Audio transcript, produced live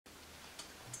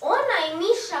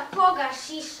koga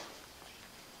šiša.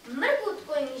 Mrgut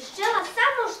koji mi ščela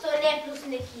samo što ne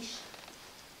pljusne kiša.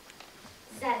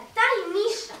 Zar taj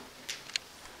Miša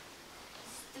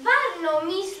stvarno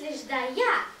misliš da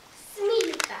ja,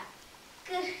 Smiljka,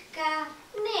 krhka,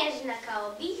 nežna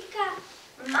kao biljka,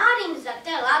 marim za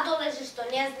te ladoleže što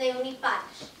ne znaju ni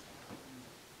padež?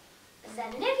 Zar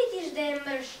ne vidiš da je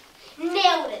mrš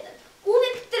neuredan,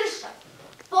 uvek tršav,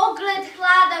 pogled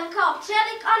hladan kao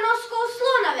čelik, a nos kao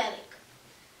slona velik?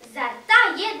 Zar ta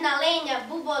jedna lenja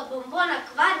buba od bombona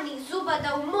kvarnih zuba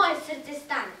da u moje srce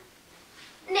stane?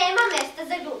 Nema mesta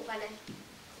za glupane.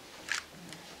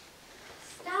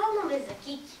 Stalno me za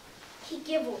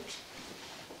Kike vuče.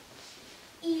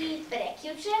 I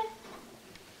prekjuče,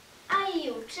 a i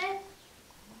juče,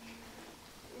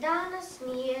 danas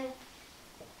nije.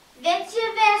 Već je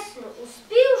Vesnu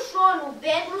uspijuš onu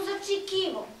bednu za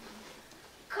čikivom.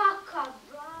 Kakav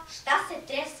glas. Šta se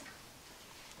treska?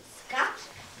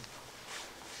 Skače?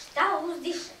 Šta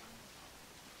uzdiše?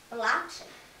 Plače?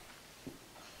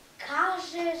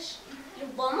 Kažeš,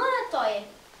 ljubomora to je?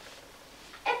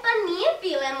 E pa nije,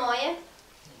 pile moje,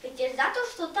 već je zato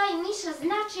što taj Miša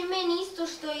znači meni isto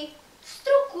što i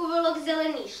struku uvelog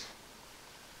zeleniša.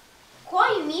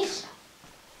 Koji Miša?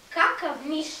 Kakav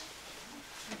Miša?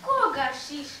 Koga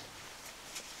šiša?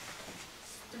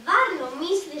 Stvarno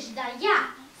misliš da ja,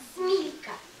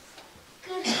 Smiljka,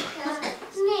 krhka,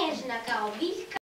 nežna kao biljka,